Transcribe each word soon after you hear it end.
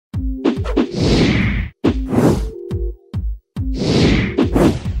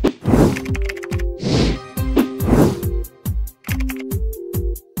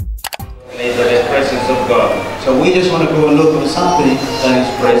we just want to go and look at something that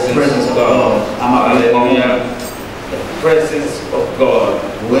is presence of God. Hallelujah. The presence of God.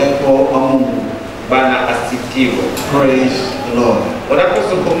 UWEPO wa Mungu. Bwana asifiwe. Praise the Lord.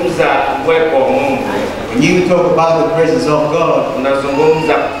 Unapozungumza uwepo wa Mungu, when you talk about the presence of God,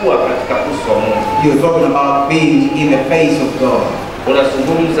 unazungumza kuwa katika uso wa Mungu. You're talking about being in the face of God.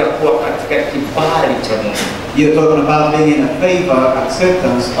 Unazungumza kuwa katika kibali cha Mungu. You're talking about being in the favor,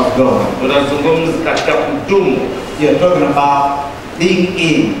 acceptance of God. Unazungumza katika kudumu. You're talking about being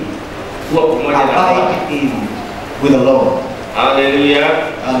in, abiding in with the Lord. Hallelujah.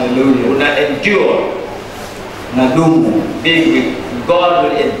 Hallelujah. Una endure. Nadumu. Being with God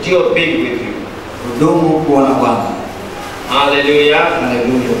will endure being with you. Kudumu kuwa na Bwana. Hallelujah.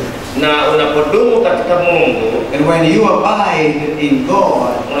 Hallelujah. Na unapodumu katika Mungu, and when you abide in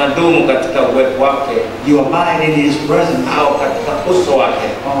God, unadumu katika uwepo wake, you abide in His presence, au katika uso wake,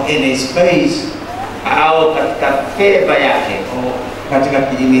 or in His face, au katika favor yake, or katika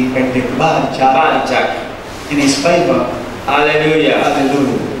kibali chake, in His favor. Hallelujah.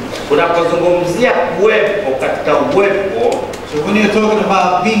 Hallelujah. Unapozungumzia uwepo katika uwepo, so when you're talking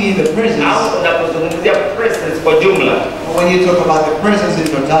about being in the presence, au unapozungumzia presence kwa jumla, when you talk about the presence in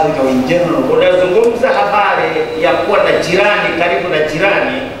totality or in general, unazungumza habari ya kuwa na jirani, karibu na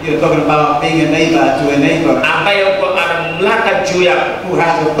jirani, you're talking about being a neighbor to a neighbor ambaye ana mamlaka juu yako, who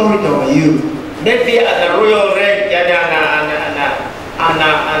has authority over you. Maybe ana royal rank, yani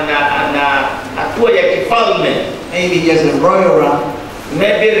ana hatua ya kifalme. Maybe he has a royal rank.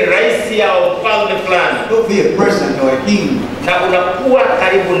 Maybe raisi au mfalme fulani. Don't be a president or a king. Na unakuwa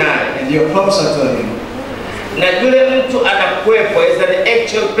karibu naye. And you're closer to him. Na yule mtu anakuwepo is an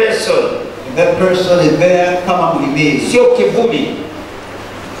actual person. That person is there kama mhimili. Sio kivuli.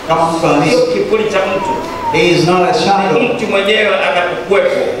 Kama mfalme. Sio kivuli cha mtu. He is not a shadow. Mtu mwenyewe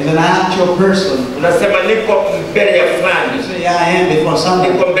anakuwepo. He's an actual person. Unasema niko mbele ya fulani. You say, I am before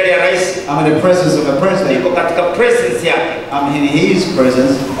somebody. Niko mbele ya rais. I'm in the presence of the president. Niko katika presence yake. I'm in His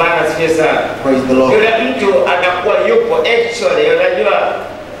presence. Bwana asifiwe sana. Praise the Lord. Yule mtu anakuwa yupo actually, unajua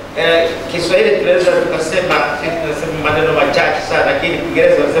Kiswahili tunaweza tukasema maneno machache sana, lakini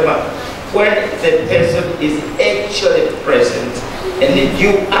Kiingereza wanasema when the person is actually present and you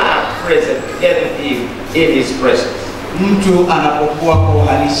are present together with him in his presence. Mtu anapokuwa kwa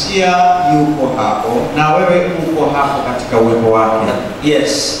uhalisia yuko hapo na wewe uko hapo katika uwepo wake.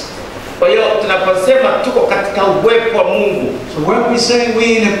 Yes. Kwa hiyo tunaposema tuko katika uwepo wa Mungu, so when we say we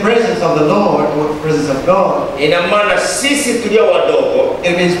in the presence of the Lord or the presence of God, ina maana sisi tulio wadogo,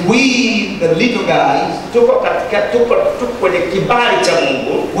 it means we the little guys, tuko kwenye kibali cha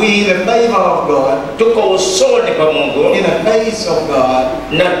Mungu, we in the favor of God, tuko usoni pa Mungu, in the face of God,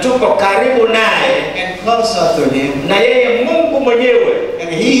 na tuko karibu naye, and closer to Him, na yeye Mungu mwenyewe, and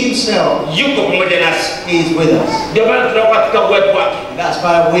He Himself yuko pamoja nasi. He is with us. Ndio maana tunakuwa katika uwepo wake. That's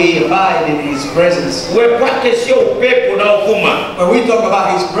why we abide in His presence. Uwepo wake sio upepo unaovuma. When we talk about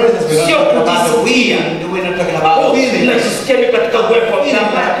His presence, we're not talking about the wind. We're not talking about feelings. Tunasikia katika uwepo wa Mungu.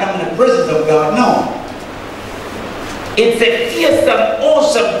 Come in the presence of God. No. It's a fearsome,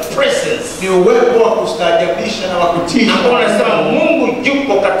 awesome presence. Ni uwepo wa kustaajabisha na wa kutisha. Ambao unasema Mungu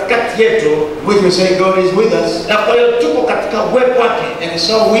yuko katikati yetu. Which we say God is with us. Na kwa hiyo tuko katika uwepo wake. And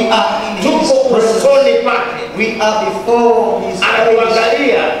so we are in His presence. Usoni pake. We are before His face.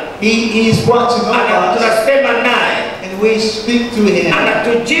 Anatuangalia. He is watching over us. Tunasema naye. And we speak to Him.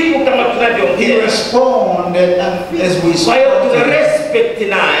 Anatujibu kama tunavyoongea. He responds as we speak. Kwa hiyo tuna respect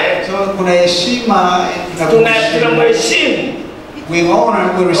naye. So kuna heshima, tunamheshimu. We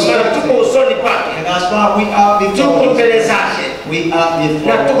honor, we respect. Tuko usoni pake. And that's why we are before. Tuko mbele zake. We are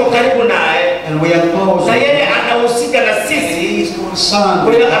before. Na tuko karibu naye. And we are close. Na yeye anahusika na sisi. And He is concerned.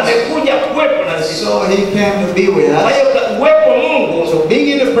 Kwa hiyo amekuja kuwepo na sisi. So He came to be with us. Kwa hiyo uwepo Mungu. So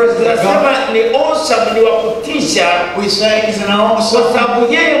being in the presence of God, ni awesome, ni wa kutisha. we say is an awesome. Kwa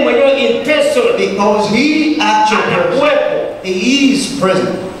sababu yeye mwenyewe in person. Because He actually anakuwepo. He is present.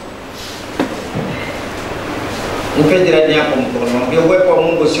 Mpe jirani yako mkono, mwambie uwepo wa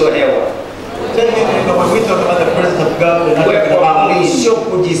Mungu sio hewa. When we talk about the presence of God, we're not talking about wind. Sio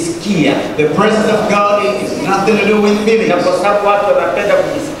kujisikia. The presence of God is nothing to do with feelings. Na kwa sababu watu wanapenda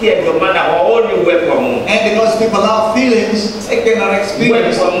kujisikia, ndio maana hawaoni uwepo wa Mungu. And because people love feelings, they cannot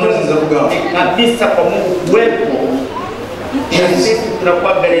experience the presence of God. Kabisa kwa Mungu uwepo. Sisi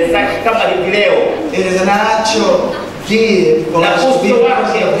tunakuwa mbele zake kama hivi leo. It is an actual gift for us to be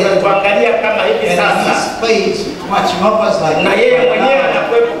kuangalia kama hivi sasa. Na yeye mwenyewe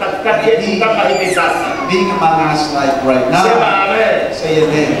anakuwepo katikati yetu kama hivi sasa. Being among us like right now. Sema amen. Say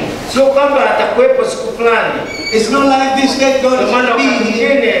amen. Sio kwamba atakuwepo siku fulani. It's not like this that God is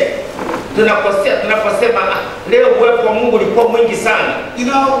being. tunaposema leo uwepo wa Mungu ulikuwa mwingi sana. You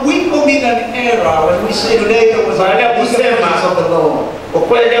know, we commit an error when we say today there was a presence of the Lord. Kwa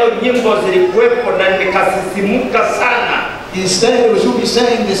kweli leo nyimbo zilikuwepo na nikasisimuka sana. Instead, we should be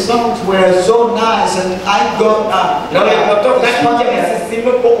saying the songs were so nice, and I got na ulipotoka nje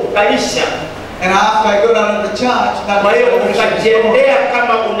msisimuko ukaisha. And after I got out of the church, that kwa hiyo ukajiendea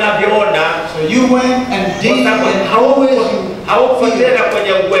kama unavyoona. So you went and did, and haupo tena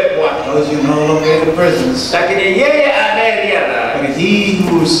kwenye uwepo wake. Because you no longer in the presence. Lakini yeye anayerealize but he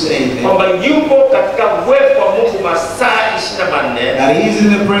who saved kwamba yupo katika uwepo wa Mungu masaa 24. that he is in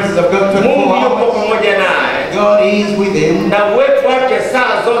the presence of God 24 Mungu yupo hours. pamoja naye. God is with him. Na uwepo wake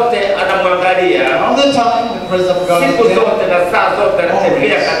saa zote anamwangalia. All the time the presence of God is siku there. zote na saa zote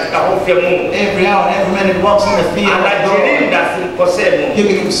anatembea katika hofu ya Mungu. Every hour, every minute walks in the fear of God. Anajilinda asimkosee Mungu.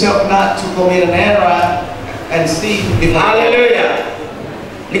 Giving himself not to commit an error and sin before. Hallelujah.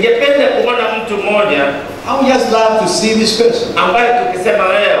 Ningependa kuona mtu mmoja I would just love to see this person. ambaye tukisema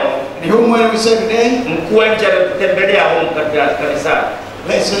leo And whom when we say today, mkuu wa nchi anatutembelea huko katika kanisa.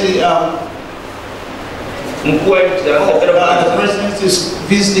 let's say mkuu wa nchi the president is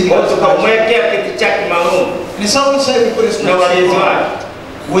visiting us. Tukamwekea kiti chake maalum. And so we say we put his na walinzi wake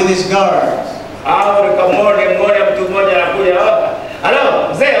with his guards. Au nikamwona mtu mmoja anakuja hapa. Halo,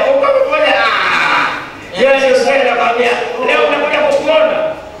 mzee, uko pamoja? Yeye ndio sasa anakuambia, leo unakuja kukuona.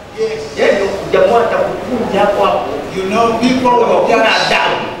 Yes. Yeye ndio jamaa atakukunja hapo hapo. You know, people will just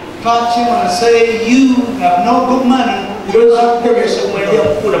touch you and say you have no good money. You don't have career.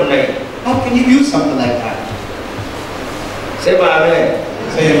 How can you do something like that? Sema amen.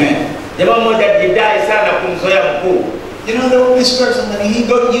 Say amen. Jamaa mmoja jidai sana kumzoea mkuu. You know, there was this person that he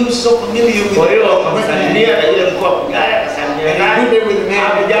got used so familiar with. Kwa hiyo akamsalimia na yule mkuu akujaya akasalimia naye.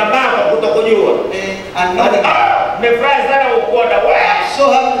 Amejamaa kwa kutokujua. Nimefurahi sana kukuona wewe. So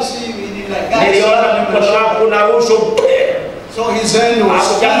happy to see you. Niliona mkono wako unarushwa. So his hand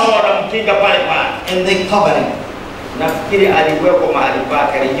was jamaa wanamkinga pale pale. And they covered him. Nafikiri aliwekwa mahali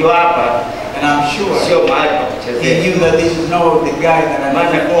pake. Alijua hapa. And I'm sure sio mahali pa kuchezea. He knew that this is not the guy that I'm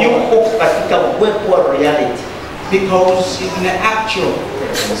maana yuko katika uwepo wa reality. Because he's in the actual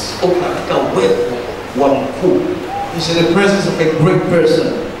presence. Katika uwepo wa mkuu. He's in the presence of a great person.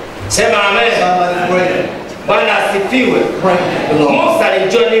 Sema amen. Somebody pray. Bwana asifiwe. Musa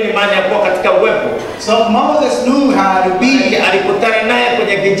alijua nini maana ya kuwa katika uwepo. So Moses knew how to be. Alikutana naye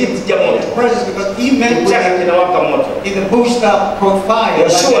kwenye kijiti cha moto. Presence because he met with him kinawaka moto. In the bush that caught fire.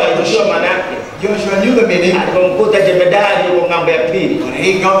 Joshua alijua maana yake. Joshua knew the meaning. Alipomkuta jemedari yuko ngambo ya pili. When he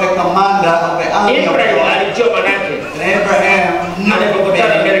got the commander of the army. Ibrahim alijua maana yake. And Abraham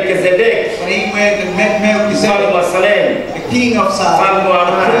alipokutana na Melkizedek. When he went and met Melchizedek. The king of Salem. The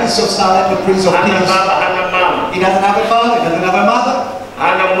prince of Salem. The prince of peace. He doesn't have a father, he doesn't have a mother.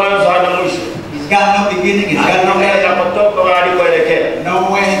 He's got no beginning, he's got no end.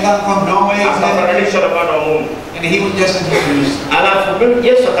 Nowhere he comes from, nowhere he's headed. And he was just introduced.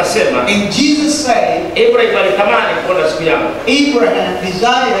 And Jesus said, Abraham desired to see your face.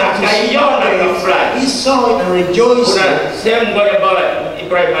 He saw it and rejoiced.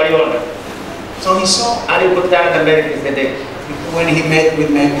 So he saw when he met with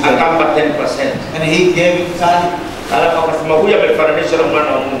Melchizedek. And he gave him time. And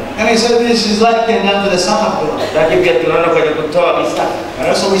he said, this is like unto the Son of God. And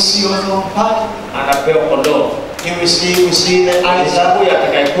also we see also on part. And we see that Isaac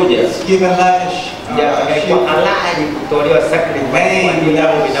is given like a sheep.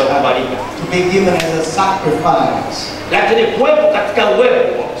 To be given as a sacrifice.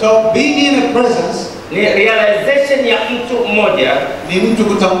 So being in the presence realization ya mtu mmoja ni mtu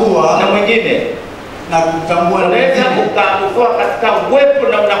kutambua na mwingine na kutambua na unaweza ukakuwa katika uwepo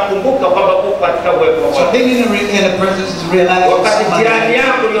na unakumbuka kwamba uko katika uwepo. So being in the presence is realizing wakati jirani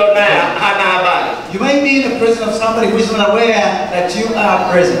yako ulionaye hana habari. You may be in the presence of somebody who is not aware that you are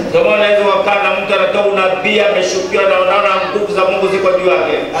present. Ndio maana unaweza wakana mtu anatoa unabii ameshukiwa na unaona nguvu za Mungu ziko juu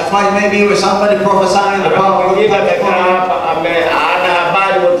yake. That's why maybe with somebody prophesying the power of God hana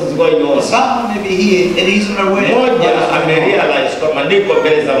habari what is going on. Someone may be here and he's not aware. Mmoja amerealize kwamba niko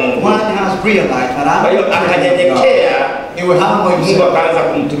mbele za Mungu. One has realized that I'm. Kwa hiyo akanyenyekea. He will humble himself. Mungu akaanza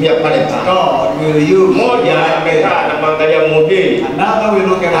kumtumia pale pale. God will use. Mmoja amekaa na mwangalia mhubiri. Another will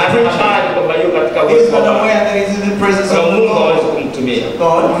look at the preacher. Kwamba yuko katika he's not aware that he's in the presence of Mungu God. hawezi kumtumia.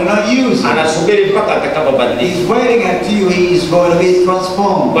 God will not use him. Anasubiri mpaka atakapobadilika. He's waiting until he is going to be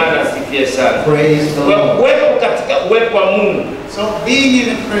transformed. Bwana asifiwe sana. Praise the Lord. Uwepo katika uwepo wa Mungu. So being in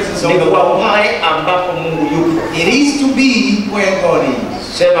the presence of the Lord, ambapo Mungu yupo. It is to be where God is.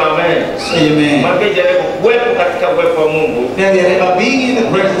 Sema amen. Say amen. Mwambie jaribu kuwepo katika uwepo wa Mungu. That being in the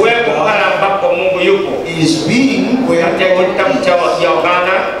presence of Kuwepo God pale ambapo Mungu yupo. is being where Katika kitabu cha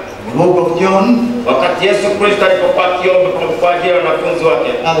Yohana, the book of John, wakati Yesu Kristo alipokuwa akiomba kwa ajili ya wanafunzi wake,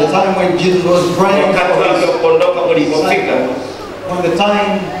 at the time when Jesus was praying wakati for wake his kuondoka ulipofika, disciples, when the time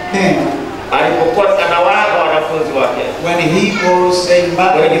came, alipokuwa anawaaga wanafunzi wake, when he was saying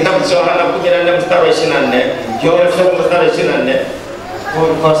back kwenye kitabu cha Yohana 14 mstari wa 24, Yohana 7 mstari wa 24,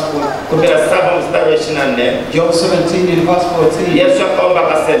 verse 17 mstari wa 24, John 17 in verse 14, Yesu akaomba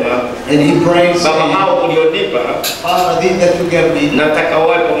akasema, and he prayed, Baba, saying, hao ulionipa Father, these that you gave me, nataka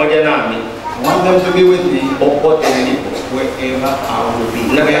wawe pamoja nami I want them to be with me popote nilipo. wherever I will be.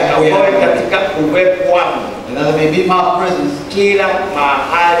 Nataka wawe katika uwepo wangu And that may be my presence kila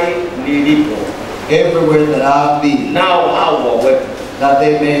mahali nilipo, everywhere that I'll be, nao hao wawepo. that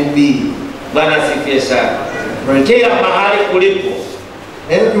they may be. Bwana asifiwe sana. Praise Kila God. mahali ulipo,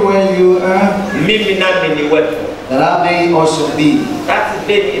 Everywhere you are, mimi nami niwepo. that I may also be. That's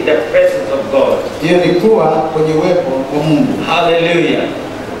being in the presence of God. Hiyo ni kuwa kwenye uwepo wa Mungu. Hallelujah.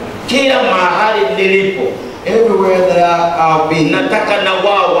 Kila mahali nilipo, Everywhere that I'll be, nataka na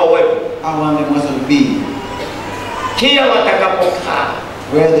wao wawepo. I want them also to be. Kila watakapokaa,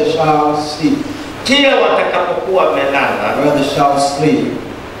 Where they shall sleep, kila watakapokuwa wamelala, where they shall sleep,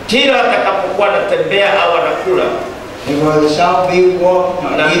 kila watakapokuwa wanatembea au wanakula, and where they shall be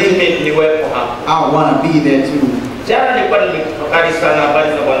walking na or eating, mimi niwepo hapo. I want to be there too. Jana nilikuwa nimefakari sana habari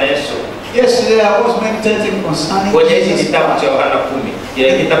za Bwana Yesu Yesterday I was meditating concerning kwenye hiki Jesus kitabu cha Christ, Yohana 10,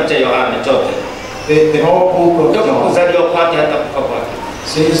 kile kitabu cha Yohana chote, the whole book of toka John, kuzaliwa kwake hata kufa kwake.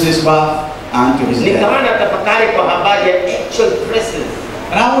 since his birth unto his death. Nikawa natafakari kwa habari ya actual presence,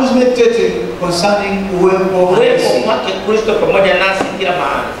 And I was meditating concerning uwepo uwepo halisi. wake Kristo pamoja nasi kila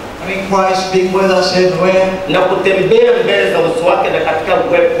mahali, I mean, Christ being with us everywhere, na kutembea mbele za uso wake na katika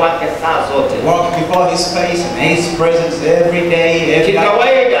uwepo wake saa zote. walking before his face and his presence every day, every night.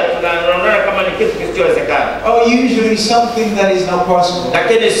 Kikawaida tunaona kama ni kitu kisichowezekana, Oh, usually something that is not possible.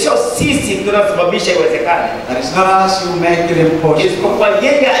 lakini sio sisi tunasababisha iwezekane, That is not us who make it impossible. isipokuwa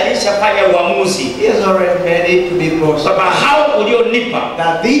yeye alishafanya uamuzi He has already made it to be possible. kwamba hao ulionipa,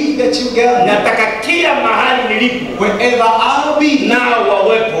 That these that you get, nataka kila mahali nilipo wherever I'll be, nao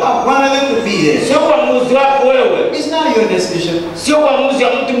wawepo. I want them to be there. Sio uamuzi wako wewe, It's not your decision. sio uamuzi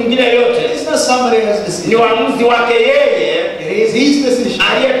wa mtu mwingine yote, It's not somebody else's ni decision. uamuzi wake yeye It is his decision.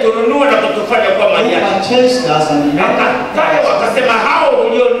 aliyetununua na kutufanya kuwa Who mali yake. purchased us and Akataja wakasema, hao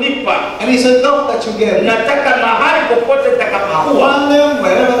ulionipa, And he said, "Don't that you get. nataka mahali popote I nitakapokuwa want them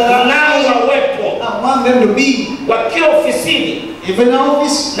wherever they are. nao wawepo, I want them to be. wakiwa ofisini If in the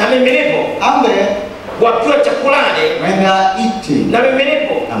office, na mimi nipo, I'm there. wakiwa chakulani When they are eating, na mimi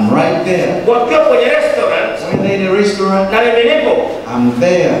nipo, I'm right there. wakiwa kwenye restaurant When they're in a restaurant, na mimi nipo, I'm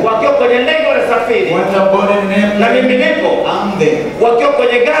there. wakiwa kwenye ndege wanasafiri When they're boarding an na mimi airplane, nipo, I'm there. wakiwa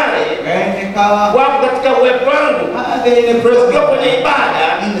kwenye gari When in the car, wapo katika uwepo wangu, are they in the presence wakiwa of kwenye God? ibada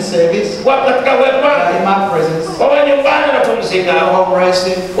In the service, wapo katika uwepo are wangu, in my presence. wawe nyumbani They wanapumzika are home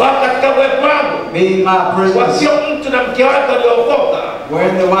resting, wapo katika uwepo wangu, be in my presence. wakiwa mtu na mke wake waliokoka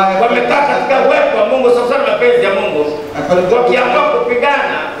When the wife, wamekaa katika uwepo wa Mungu, sasa na mapenzi ya Mungu, according to wakiamua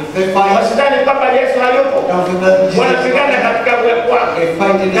kupigana if they fight, wasidhani kwamba Yesu hayupo, something that Jesus wanapigana katika uwepo wake, they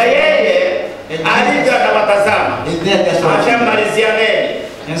fight in na his yeye alivyo anawatazama, is there just watching. ashamalizia neni,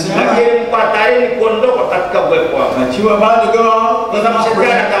 And so, lakini mko hatarini kuondoka katika uwepo wake, but you are about to go out kwa in sababu my shetani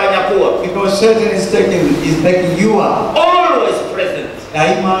presence atawanyakua. because Satan is taking you out. Always present,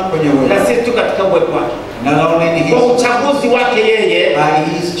 Daima kwenye na uwepo. sisi tu katika uwepo wake, Not only in kwa his uchaguzi wake yeye, by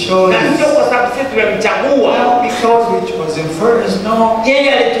his na choice. sio kwa sababu sisi tumemchagua. Not because we chose him first, no. Yeye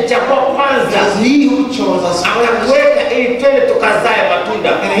alituchagua kwanza, It's he who chose us first. akatuweka ili twende tukazae matunda,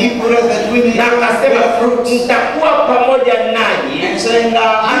 And he put us that we may na akasema bear fruit. nitakuwa pamoja nanyi And saying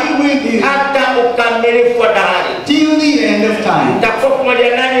that I with you hata ukamilifu wa dahari. till the end of time. Nitakuwa pamoja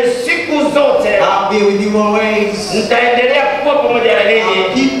nanyi siku zote, I'll be with you always. nitaendelea kuwa pamoja na I'll ninyi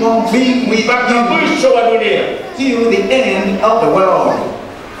keep on being with mpaka you mwisho wa dunia. till the end of the world.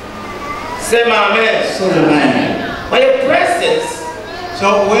 Sema amen. So amen. Kwa hiyo presence So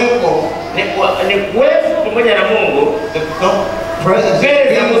uwepo, ni kuwepo pamoja na Mungu, the presence of Mbele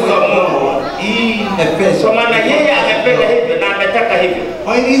za being with uso wa Mungu. God in the face kwa of maana yeye amependa God. hivyo na ametaka hivyo.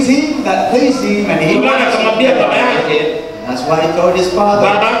 For it is him that pleased him and he Ndio maana wants akamwambia to baba yake, That's why he told his father,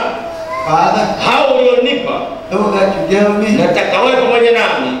 Baba, Father, hao ulionipa though that you gave me, nataka wewe pamoja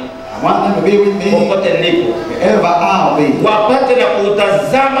nami I want them to be with me popote nilipo, wherever I'll be, wapate na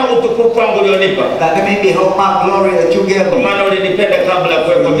kutazama utukufu wangu ulionipa, that they may behold my glory that you gave kwa me. maana ulinipenda kabla ya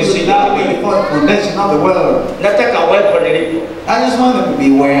kuwekwa You misingi should ya not be dunia. before the foundation of the world. Nataka wewe nilipo, I I just want them to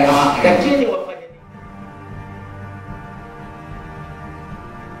be where I am. Lakini